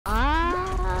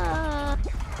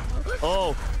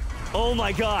Oh. Oh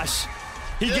my gosh.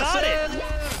 He got it.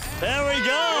 There we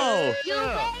go. You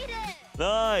made it.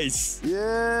 Nice.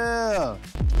 Yeah.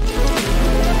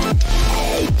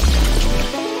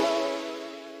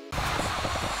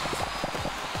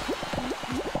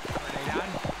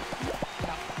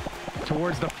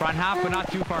 Towards the front half, but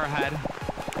not too far ahead.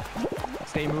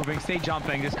 Stay moving, stay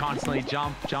jumping, just constantly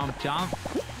jump, jump, jump.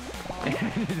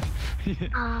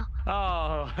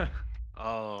 Oh.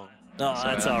 Oh. No,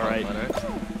 that's all right. That's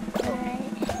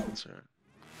all right.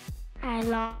 I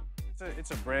love.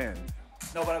 It's a brand.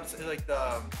 No, but it's like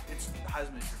it's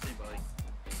Heisman for team, but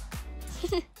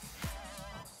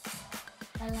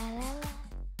La, la, la, la.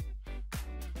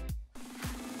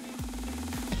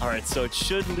 All right, so it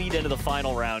should lead into the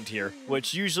final round here,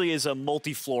 which usually is a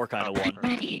multi-floor kind of one.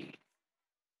 Ready.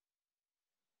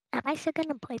 Am I still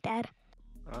gonna play that?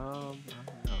 I don't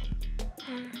know.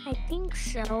 I think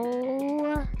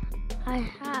so. I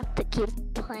have to keep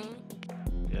playing.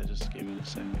 Yeah, just give it a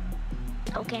second.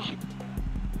 Okay.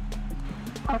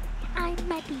 Oh, I'm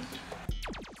ready.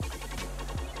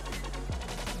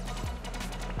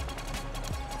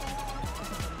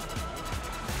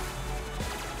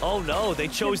 Oh no, they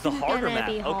chose the This is harder gonna map.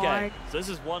 be Okay, hard. so this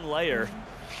is one layer.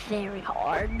 Very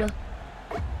hard.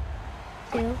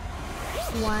 2,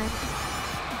 1,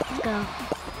 go.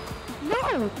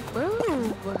 No,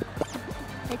 move.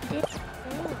 I did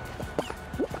move.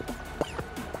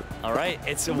 All right,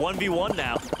 it's a 1v1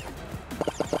 now.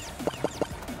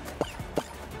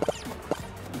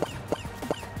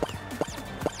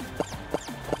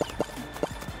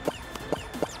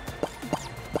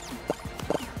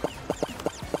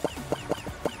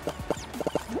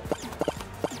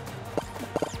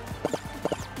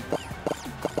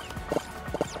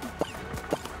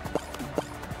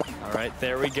 All right,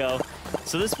 there we go.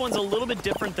 So this one's a little bit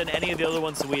different than any of the other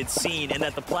ones that we had seen in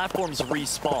that the platforms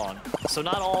respawn. So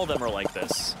not all of them are like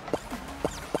this.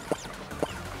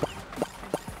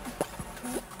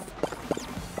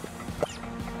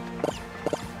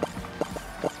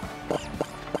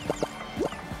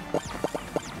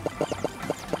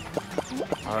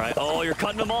 All right, oh, you're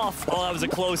cutting them off. Oh, that was a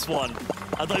close one.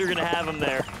 I thought you were gonna have him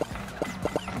there.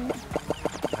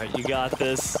 All right, you got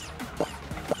this.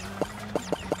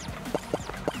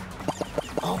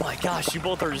 Oh my gosh, you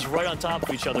both are just right on top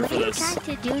of each other for this. When you're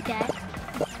trying to do that,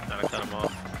 Gotta cut him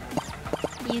off.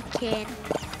 you can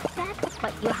that,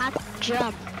 but you have to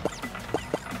jump.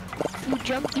 If you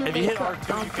jump, you If you make hit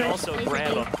R2, you can also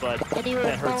grab him, but and he will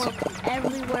that hurts go you.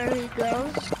 everywhere he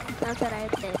goes. That's what I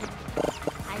did.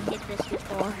 I did this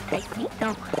before. I think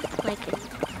no, like in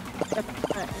the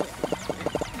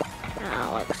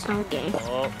like some game.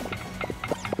 Oh.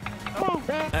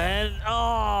 And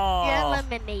oh. You're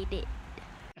eliminated.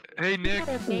 Hey, Nick.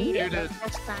 You made it did. the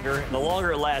first time. The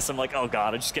longer it lasts, I'm like, oh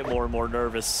god, I just get more and more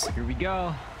nervous. Here we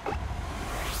go.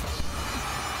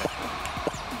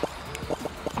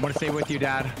 I'm gonna stay with you,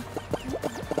 Dad.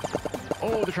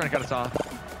 Oh, they're trying to cut us off.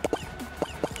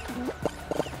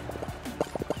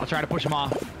 I'll try to push him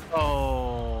off.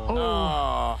 Oh.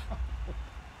 Oh.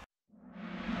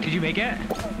 Did you make it?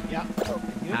 Yeah.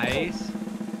 Nice.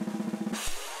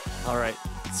 All right.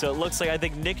 So it looks like I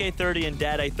think Nick A30 and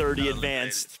Dad A30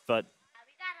 advanced, but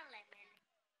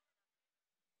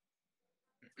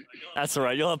that's all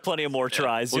right. You'll have plenty of more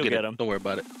tries. We'll You'll get it. them. Don't worry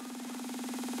about it.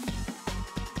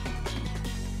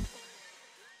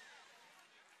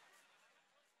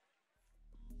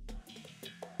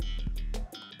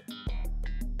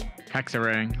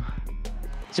 Hexa-ring.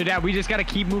 So Dad, we just gotta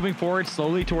keep moving forward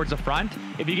slowly towards the front.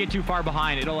 If you get too far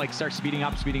behind, it'll like start speeding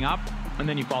up, and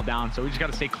then you fall down. So we just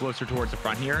gotta stay closer towards the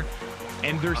front here.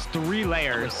 And there's 3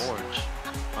 layers. I'm in orange.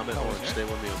 I'm in orange. Stay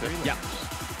with me, okay? Yeah.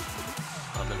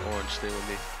 I'm in orange. Stay with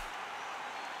me.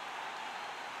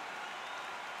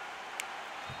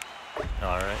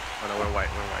 All right. Oh no, we're white.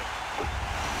 We're white.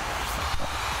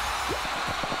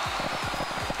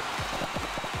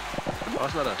 Oh,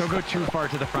 it's not us. Don't go too far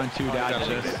to the front too, You Dad. gotta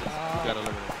Just... eliminate it. You gotta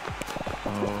eliminate it.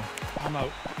 Oh. I'm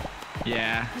out.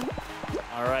 Yeah.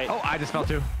 All right. Oh, I just fell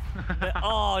too.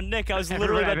 Oh, Nick, I was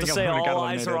literally about to say all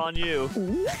eyes are on you.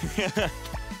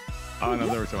 Oh no,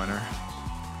 there was a winner.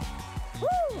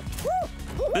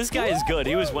 This guy is good.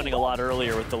 He was winning a lot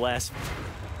earlier with the last.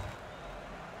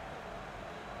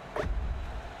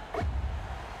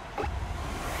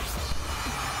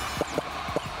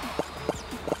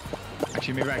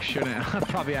 Actually, maybe I shouldn't. I'll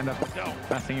probably end up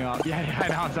messing you up. Yeah, I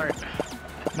know. I'm sorry.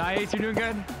 Nice. You're doing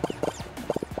good.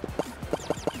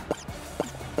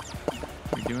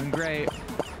 You're doing great.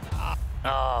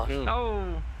 Oh.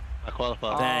 Oh. I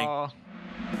qualified. Dang. Oh.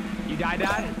 You died,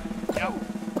 Dad? Yep.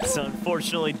 So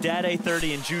unfortunately, Dad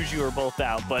A30 and Juju are both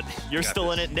out, but you're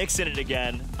still in it. Nick's in it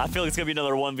again. I feel like it's gonna be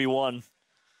another 1v1.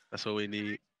 That's what we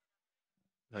need.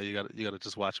 No, you gotta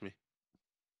just watch me.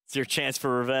 It's your chance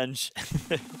for revenge.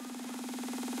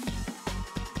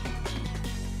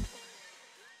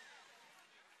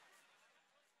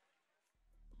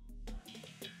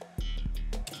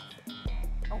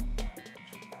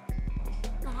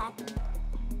 What happened?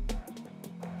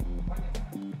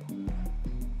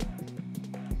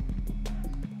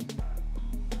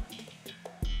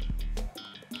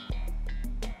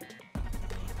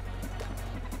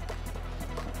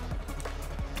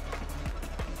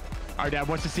 All right, Dad,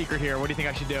 what's the secret here? What do you think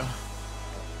I should do?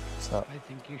 What's up? I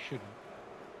think you should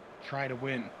try to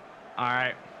win. All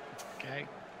right. Okay.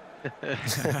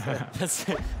 That's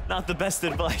not the best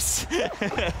advice.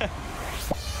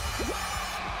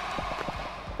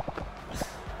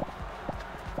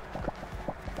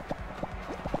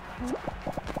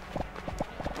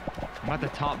 I'm at the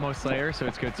topmost layer, so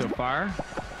it's good so far.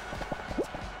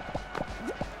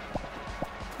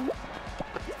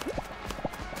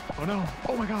 Oh no.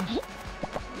 Oh my gosh.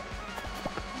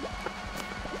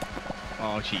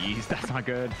 Oh jeez, that's not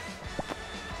good.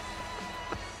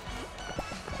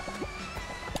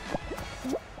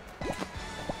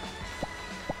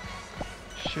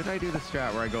 Should I do the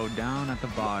strat where I go down at the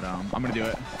bottom? I'm gonna do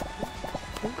it.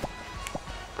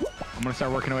 I'm gonna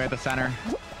start working away at the center.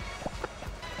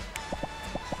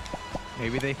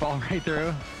 Maybe they fall right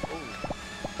through.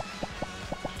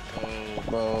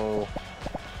 Bro.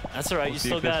 That's all right. We'll You see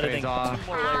still if this got, I pays think, off. 2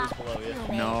 more layers below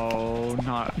you. No,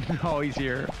 not. No, he's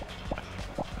here.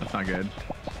 That's not good.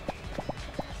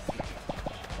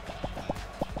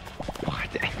 What?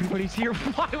 Everybody's here.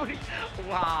 Why would he?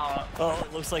 Wow. Oh,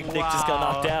 it looks like Nick just got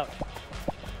knocked out.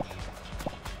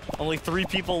 Only 3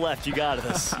 people left. You got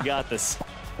this. You got this.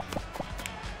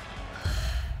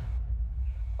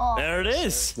 Oh, There it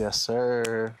is. Yes,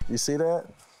 sir. You see that?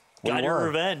 We Got your won.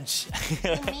 revenge.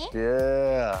 me?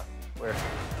 Yeah. Where?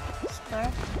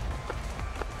 Sure.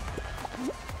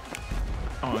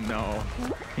 Oh no.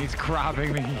 He's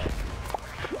grabbing me.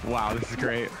 Wow, this is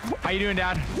great. How you doing,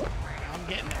 Dad? I'm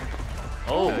getting there.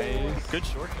 Oh, Nice. good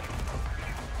short.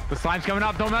 The slime's coming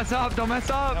up. Don't mess up. Don't mess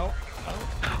up.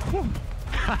 Nope.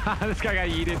 This guy got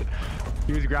yeeted.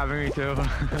 He was grabbing me too.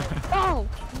 Oh!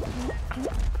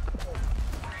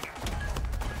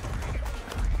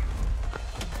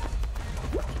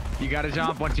 You gotta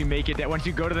jump once you make it. Once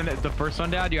you go to the first one,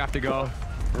 Dad, you have to go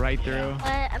right through.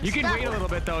 I'm You can stuck. wait a little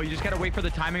bit though. You just gotta wait for the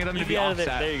timing of them You to be get out of it.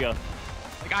 offset. There you go.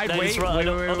 Like I'd Nice wait. run. Wait,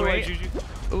 Other way, wait. Juju.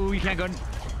 Ooh, you can't go.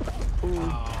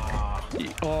 Ooh.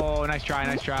 Oh, nice try,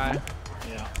 nice try.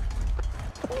 Yeah.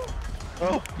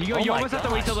 Oh. You Oh you my almost have to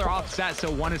wait gosh. till they're offset,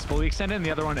 so one is fully extended and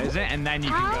the other one isn't, and then you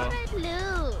How can go. did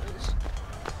I lose?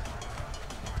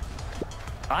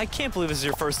 I can't believe this is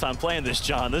your first time playing this,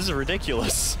 John. This is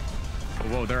ridiculous.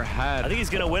 Whoa, they're ahead. I think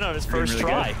he's gonna win on his You're first doing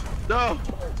really try. good. No.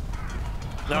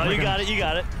 No, Oh my you got God. it. You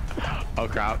got it. Oh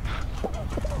crap.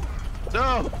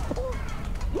 No.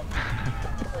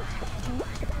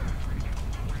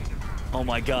 Oh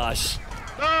my gosh.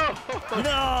 No.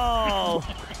 No!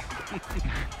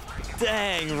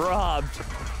 Dang, robbed.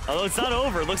 Although it's not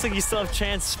over. It looks like you still have a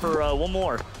chance for one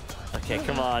more. Okay,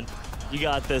 come on. You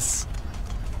got this.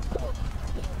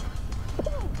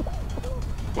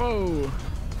 Whoa.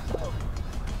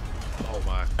 Oh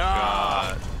my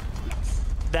Ah.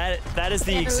 God. That is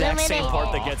the Get exact same part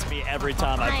that eliminated. gets me every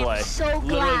time I I'm play. so Literally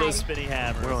glad. those spinny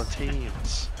hammers. We're on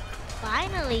teams.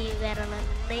 Finally, you got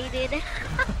eliminated.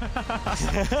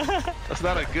 That's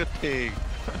not a good thing.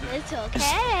 It's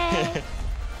okay.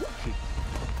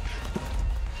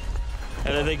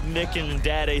 And I think Nick and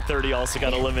Dad A30 also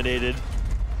got eliminated.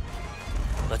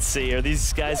 Let's see, are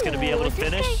these guys going to be able to Ooh,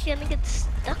 finish? This guy's gonna get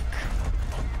stuck.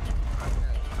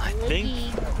 I think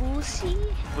Goosey.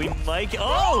 we might.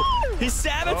 Oh! He's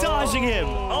sabotaging him!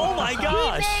 Oh my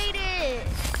gosh! He made it.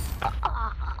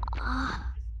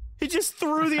 He just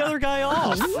threw the other guy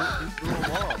off.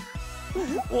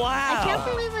 Wow! I can't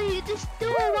believe it. You just threw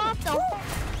him off though.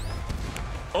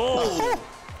 Oh!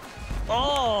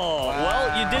 Oh!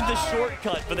 Well, you did the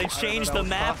shortcut, but they changed the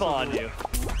map on you.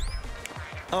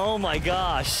 Oh my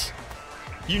gosh!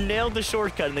 You nailed the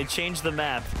shortcut and they changed the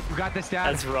map. You got this,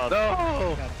 Dad. That's rough.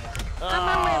 No.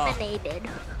 I'm eliminated.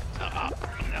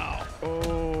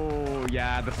 Oh,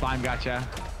 yeah, the slime gotcha.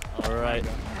 All right.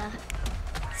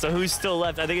 So who's still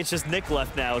left? I think it's just Nick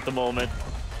left now at the moment.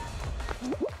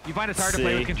 You find it's hard to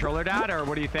play See. with controller, Dad, or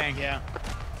what do you think? Yeah.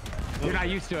 You're not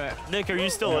used to it. Nick, are you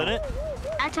still in it?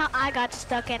 That's how I got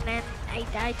stuck and then I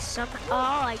died some. Oh,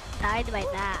 I died by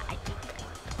that. I think.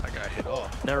 That guy hit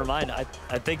off. Never mind. I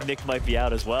think Nick might be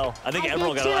out as well. I think I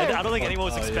everyone did got. too. I don't think anyone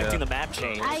was Oh, expecting yeah. the map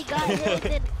change. I got hit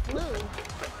and flew.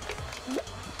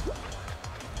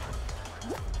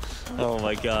 Oh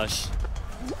my gosh.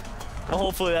 Well,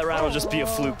 hopefully that round will just be a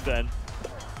fluke then.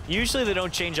 Usually they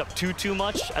don't change up too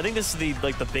much. I think this is the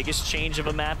biggest change of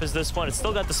a map is this one. It's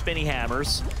still got the spinny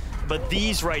hammers, but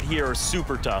these right here are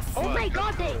super tough. Oh my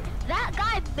god, that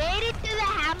guy made it to the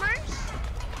hammers?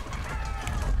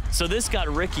 So this got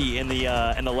Ricky in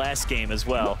the last game as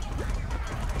well.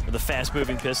 With the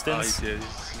fast-moving Oh, Pistons. he did.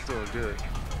 He's doing good.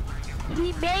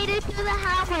 He made it to the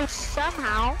hammers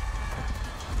somehow.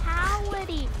 How would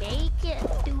he make it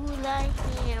to the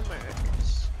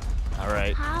hammers? All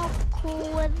right. How cool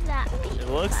would that be? It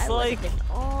looks I would've like been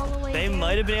all the way they there.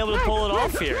 might have been able to pull it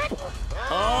off here.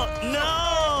 Oh,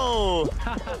 no!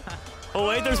 Oh,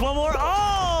 wait, there's one more.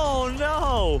 Oh,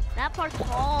 no! That part's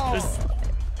tall. There's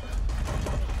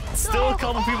still a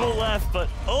couple people left, but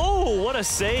oh, what a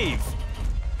save.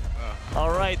 All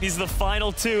right, these are the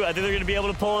final two. I think they're going to be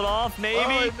able to pull it off,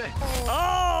 maybe.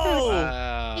 Oh!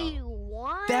 Wow. He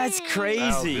won. That's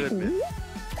crazy. Wow, good, man.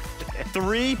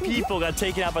 3 people got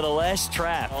taken out by the last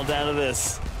trap. All down to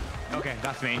this. Okay,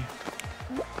 that's me.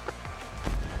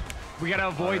 We gotta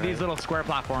avoid these little square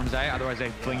platforms, eh? Otherwise they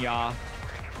fling you off.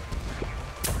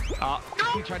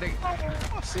 He tried to...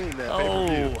 I've seen that. Oh.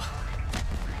 pay-per-view.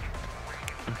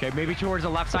 Okay, maybe towards the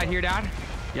left side here, Dad.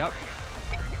 Yep.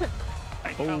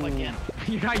 I fell again.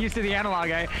 You're not used to the analog,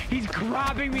 eh? He's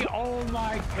grabbing me. Oh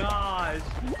my gosh.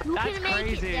 You That's can make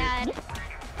crazy. it, Dad.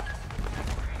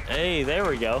 Hey, there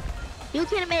we go. You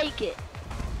can make it.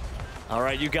 All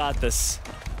right, you got this.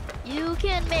 You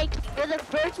can make it. You're the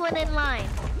first one in line.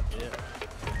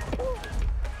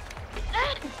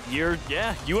 You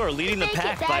are leading the Make it,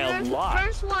 pack Dad. by You're a the lot.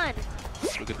 First one.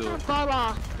 We could do Don't it. fall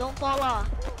off. Don't fall off.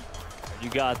 You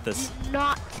got this. Do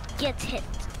not get hit.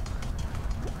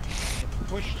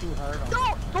 Push too hard on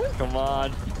Don't. Come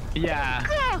on. Yeah.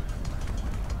 Go.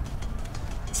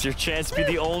 It's your chance to be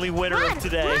the only winner Run, of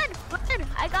today. Run.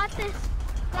 I got this.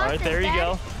 All right, there you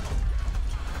go.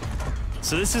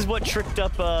 So this is what tricked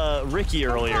up Ricky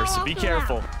earlier, so be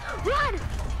careful. Run.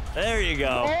 There you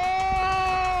go.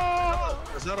 Oh.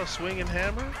 Is that a swinging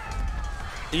hammer?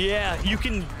 Yeah, you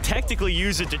can technically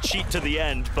use it to cheat to the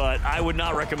end, but I would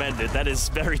not recommend it. That is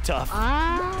very tough.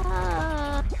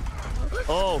 Ah.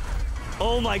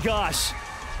 Oh my gosh.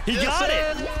 He got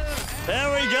it.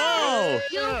 There we go.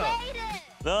 You made it.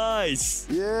 Nice.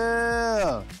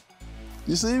 Yeah.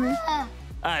 You see me?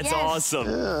 That's Yes. awesome.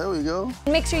 Yeah, there we go.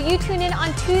 Make sure you tune in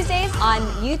on Tuesdays on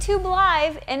YouTube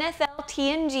Live NFL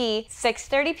TNG,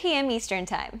 6:30 p.m. Eastern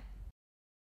Time.